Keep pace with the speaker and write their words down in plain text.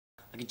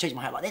I can change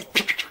my hat like this,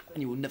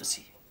 and you will never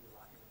see it.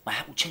 My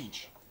hat will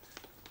change.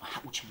 My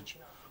hat will change.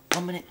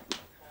 1 minute,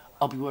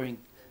 I'll be wearing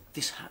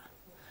this hat,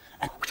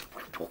 and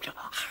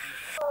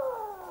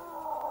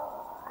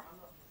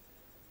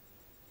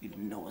you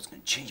didn't know I was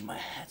going to change my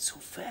hat so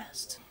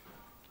fast.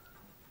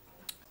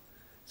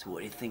 So what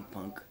do you think,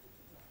 punk?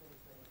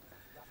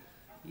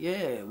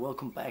 Yeah,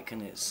 welcome back,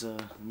 and it's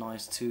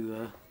nice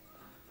to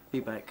be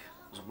back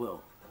as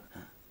well.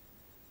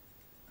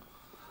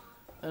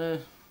 Well,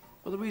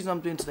 the reason I'm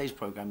doing today's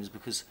program is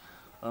because,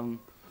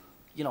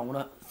 you know, I want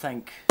to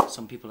thank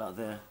some people out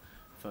there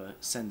for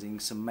sending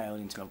some mail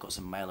into me. I've got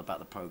some mail about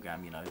the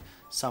program, you know,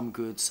 some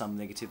good, some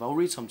negative. I'll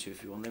read some to you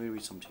if you want. Let me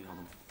read some to you. Hold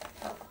on.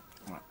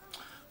 Right.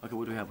 Okay,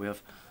 what do we have? We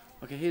have.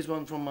 Okay, here's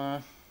one from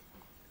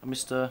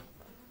Mr.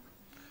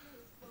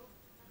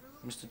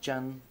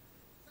 Jan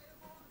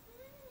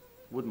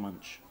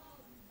Woodmunch.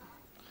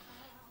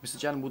 Mr.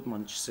 Jan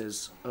Woodmunch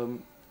says,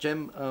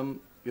 Jem,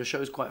 your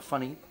show is quite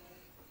funny,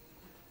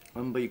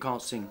 but you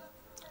can't sing.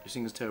 Your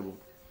singing's terrible.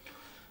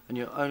 And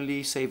your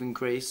only saving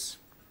grace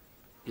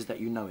is that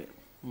you know it.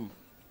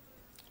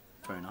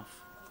 Fair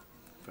enough.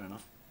 Fair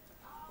enough.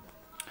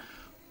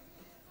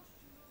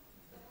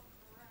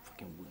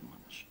 Fucking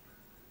Woodmunch.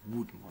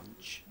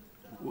 Woodmunch.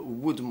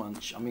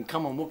 Woodmunch. I mean,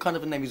 come on, what kind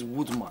of a name is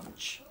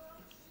Woodmunch?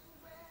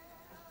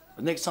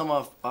 The next time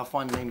I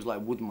find names like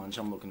Woodmunch,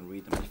 I'm not going to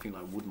read them. Anything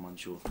like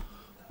Woodmunch or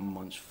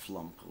Munch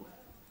Flump or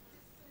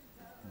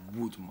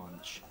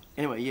Woodmunch.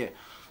 Anyway,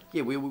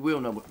 yeah, we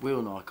all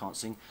know I can't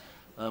sing,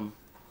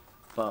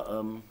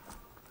 but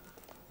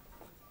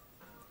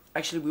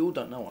actually we all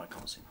don't know I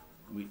can't sing.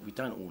 We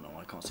don't all know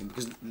I can't sing,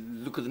 because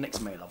look at the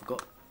next mail I've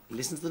got.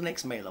 Listen to the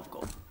next mail I've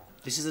got.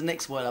 This is the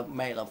next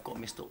mail I've got,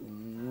 Mr.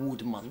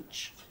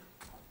 Woodmunch.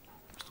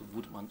 Mr.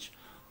 Woodmunch.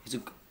 He's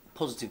a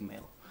positive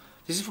mail.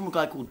 This is from a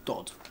guy called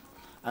Dodd,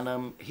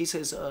 and he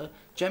says,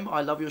 Jem,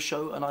 I love your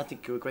show and I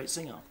think you're a great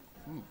singer.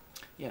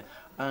 Yeah,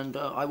 and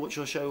I watch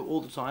your show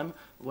all the time.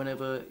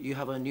 Whenever you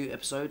have a new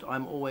episode,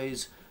 I'm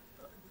always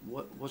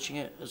watching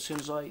it as soon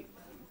as I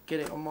get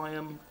it on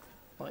my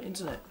my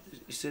internet.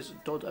 He says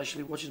Dodd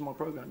actually watches my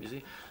program, you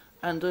see,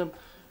 and a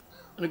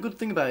good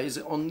thing about it is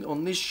that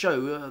on this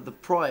show, the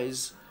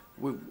prize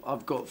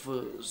I've got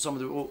for some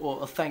of the,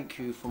 or a thank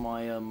you for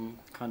my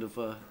kind of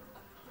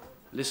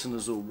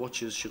listeners or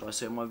watchers, should I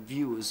say, my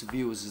viewers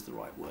is the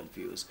right word,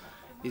 viewers,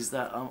 is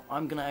that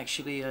I'm gonna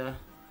actually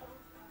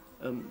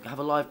have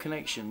a live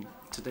connection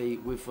today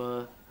with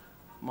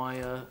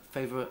my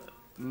favourite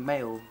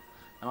male,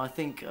 and I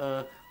think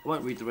I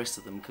won't read the rest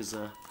of them because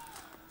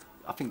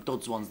I think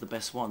Dodd's one's the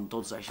best one.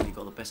 Dodd's actually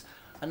got the best.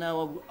 And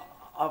now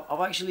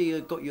I've actually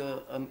got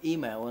your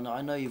email, and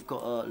I know you've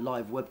got a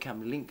live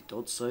webcam link,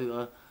 Dodd,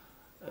 so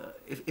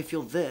if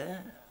you're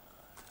there,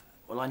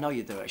 well, I know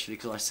you're there actually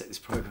because I set this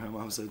program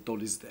up, so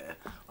Dodd is there.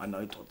 I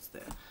know Dodd's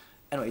there.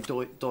 Anyway,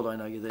 Dodd, I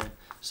know you're there,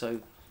 so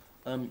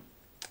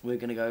we're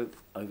going to go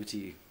over to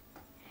you.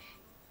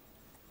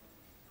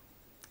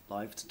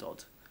 Live to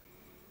Dodd.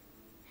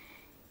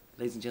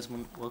 Ladies and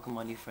gentlemen, welcome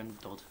my new friend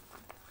Dodd.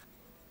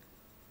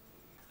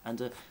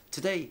 And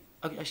today,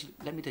 okay, actually,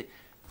 let me do.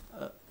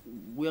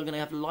 We are going to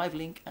have a live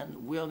link,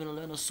 and we are going to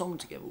learn a song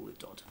together with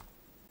Dodd.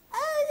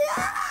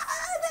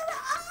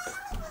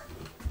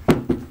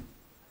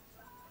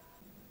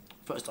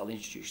 First, I'll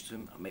introduce to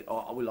him.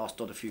 I will ask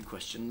Dodd a few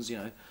questions, you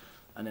know,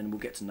 and then we'll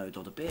get to know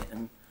Dodd a bit,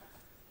 and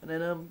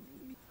then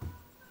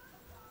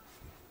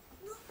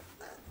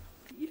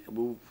yeah,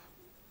 we'll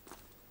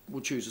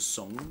choose a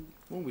song,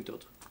 won't we,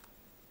 Dodd?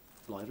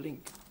 Live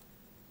link.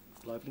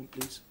 Live link,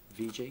 please.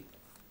 VJ.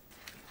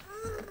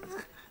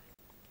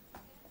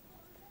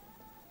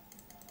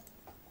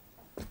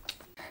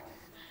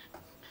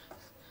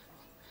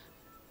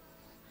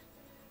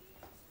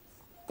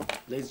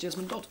 Ladies and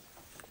gentlemen, Dodd.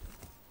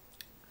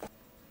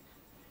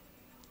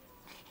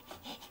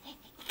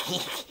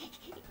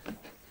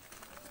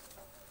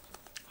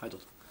 Hi,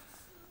 Dodd.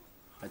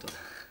 Hi, Dodd.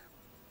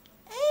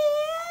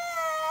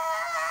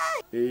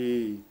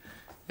 Hey.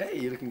 Hey,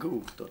 you're looking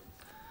cool, Dodd.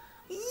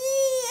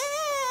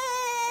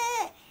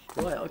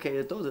 Right,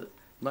 okay, Dodd.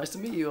 Nice to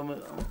meet you.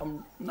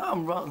 I'm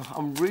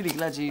really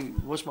glad you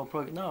watched my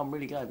program. No, I'm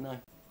really glad. No.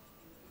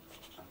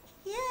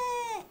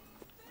 Yeah.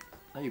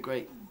 No, you're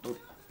great, Dodd.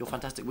 You're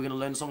fantastic. We're gonna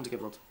learn a song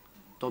together, Dodd.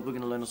 Dodd, we're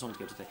gonna learn a song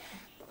together today.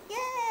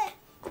 Yeah.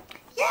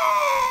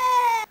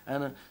 Yeah.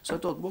 And so,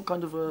 Dodd, what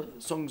kind of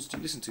songs do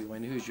you listen to? I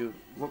mean,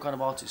 what kind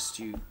of artists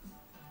do you?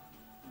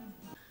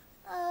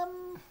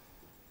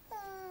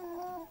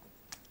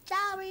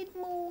 Jared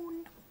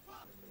Moon.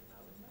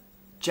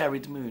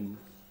 Jared Moon.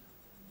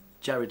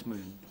 Jared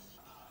Moon.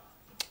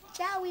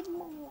 Jared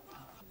Moon.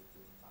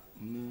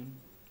 Moon.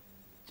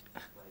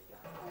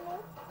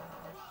 No.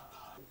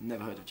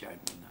 Never heard of Jared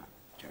Moon. No.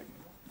 Jared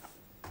Moon.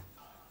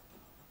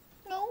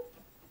 No.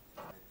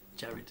 No.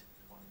 Jared.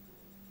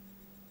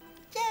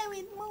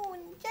 Jared Moon.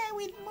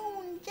 Jared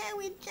Moon.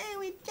 Jared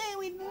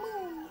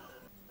Moon.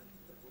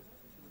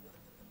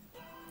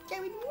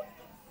 Jared Moon.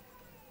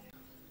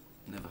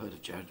 Never heard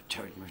of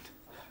Jared Moon.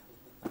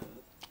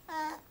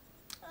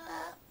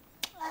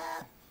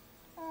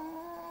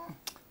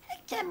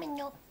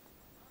 Examinal.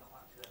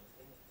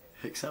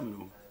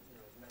 Hexaminal.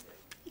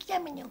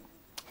 Examinal.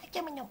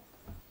 Examinal.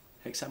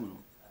 Hexaminal.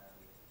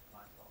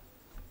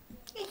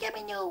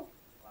 Examinal.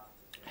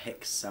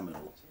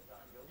 Hexaminal.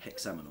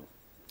 Hexaminal.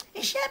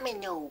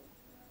 Examinal.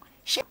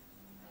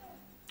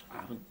 I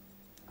haven't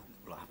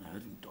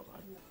heard of Dot.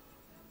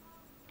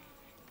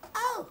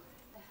 Oh.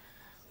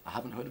 I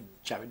haven't heard of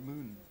Jared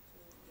Moon.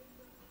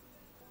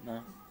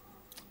 No.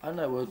 I don't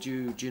know. Well,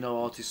 do you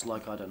know artists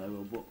like, I don't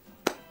know, what?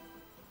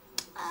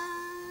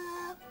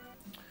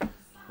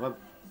 Well,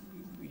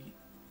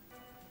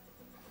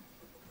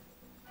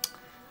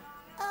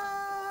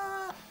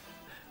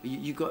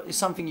 you got, it's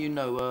something you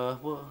know.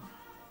 What?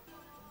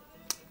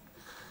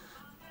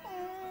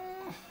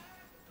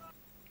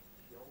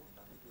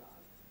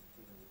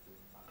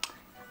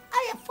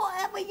 I am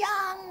forever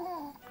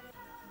young.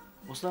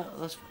 What's that?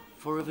 That's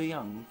Forever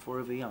Young.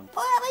 Forever Young.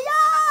 Forever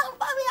young.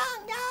 Forever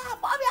young. Yeah,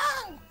 forever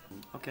young.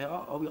 Okay,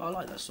 I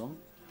like that song.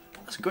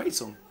 That's a great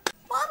song.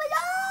 Forever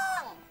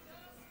young.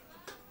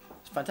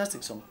 It's a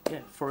fantastic song.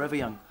 Yeah, Forever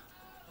Young.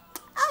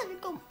 Oh, you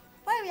go.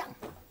 Forever young.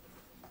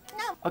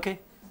 No. Okay.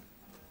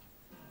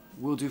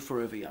 We'll do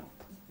Forever Young.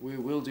 We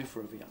will do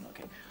Forever Young.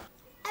 Okay.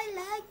 I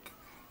like.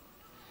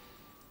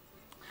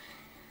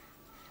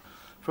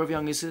 Forever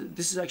Young is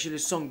this is actually a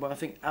song by, I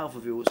think,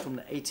 Alphaville. It's from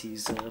the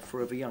 80s.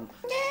 Forever Young.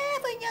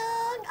 Never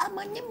young. I'm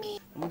on the me.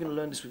 And we're going to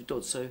learn this with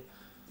Dodd. So,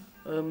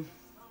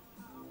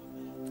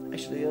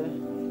 actually, I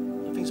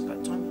think it's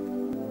about time.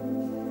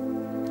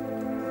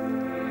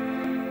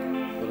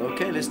 Well,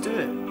 okay, let's do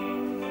it.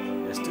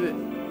 Let's do it.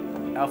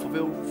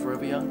 Alphaville,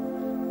 Forever Young.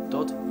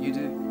 Dodd, you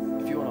do.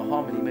 If you want a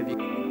harmony, maybe.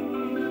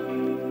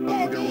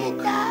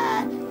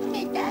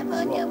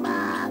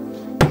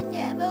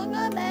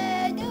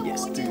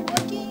 Yes, do.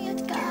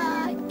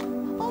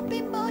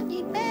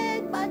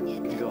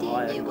 Go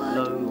high,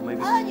 low,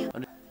 maybe.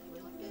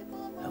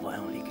 Have I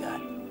only got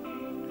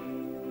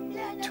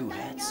 2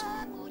 hats?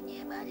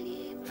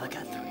 Have I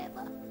got 3?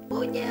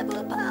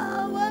 Never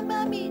power,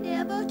 mommy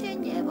never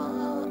can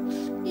never.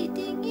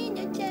 Eating in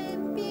a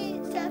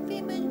champion,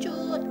 laughing and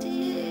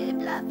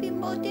joking, laughing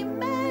more than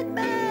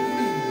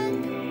madman.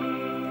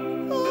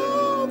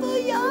 Over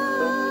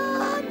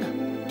yon,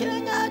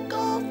 turn out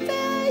go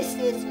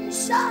faces and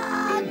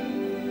sun.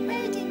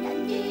 Raising a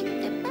lead,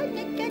 the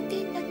man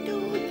getting a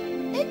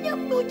dude, and your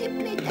booty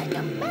plate like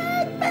a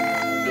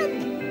madman.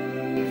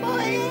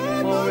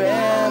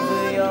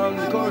 Forever young,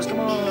 chorus, come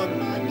on.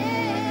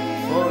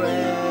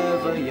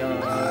 Forever young.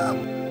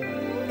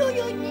 Do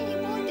you need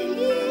more to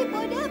live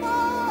forever?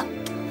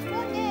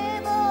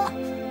 Forever,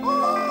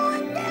 oh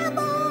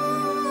never.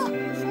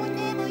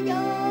 Forever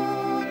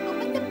young. I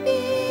want to be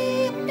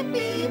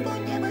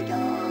forever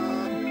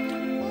young.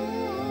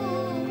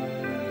 Oh,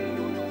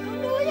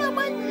 do you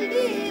want to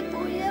live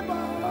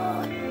forever?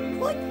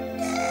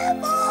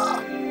 Forever,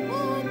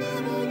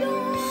 forever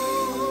young.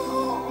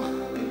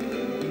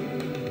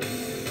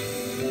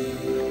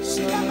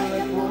 Summer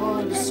like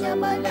water,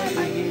 summer like a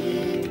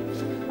heat.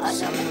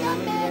 Summer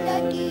like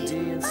melody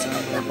and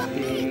summer like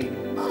beat.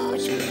 Oh,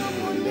 Sooner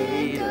or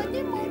later,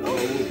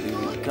 we'll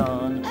be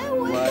gone.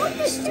 Why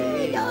not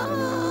stay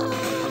young?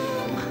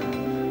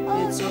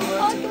 It's so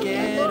hard to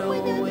get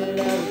old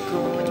without a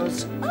cause.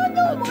 I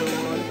don't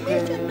want to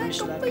perish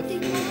like a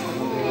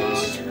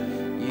fish.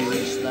 You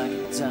wish like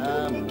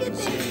diamonds in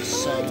the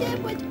sun.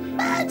 Diamonds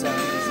are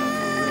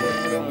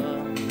forever.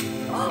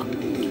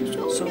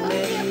 So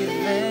many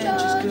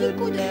adventures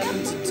couldn't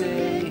happen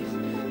today.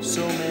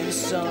 So many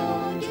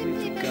songs we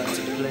forgot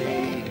to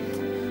play.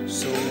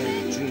 So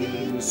many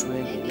dreams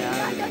swinging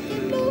out of the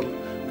blue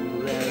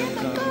will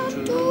never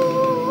come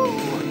true.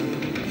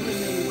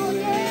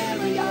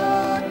 Forever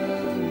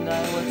young, I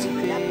want to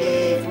be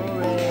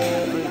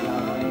forever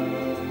young.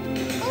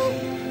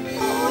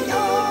 oh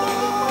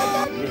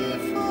young,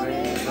 Live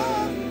forever,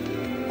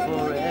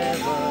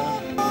 forever.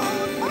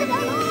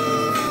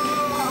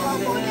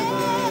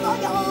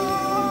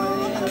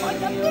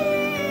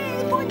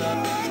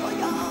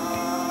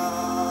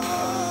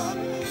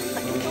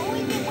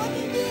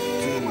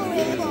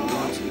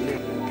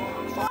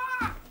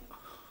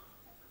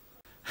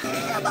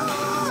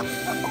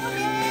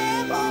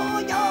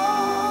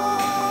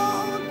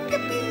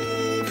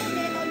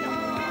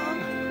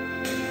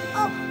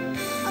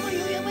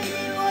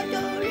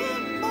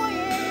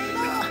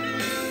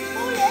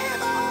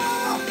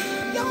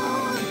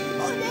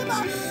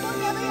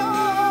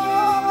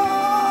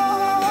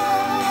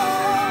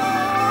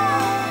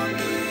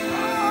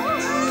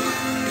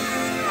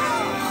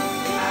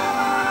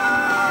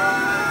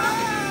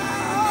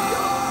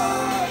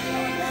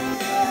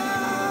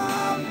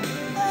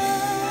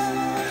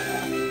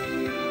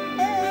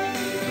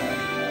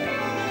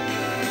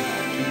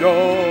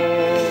 Yo.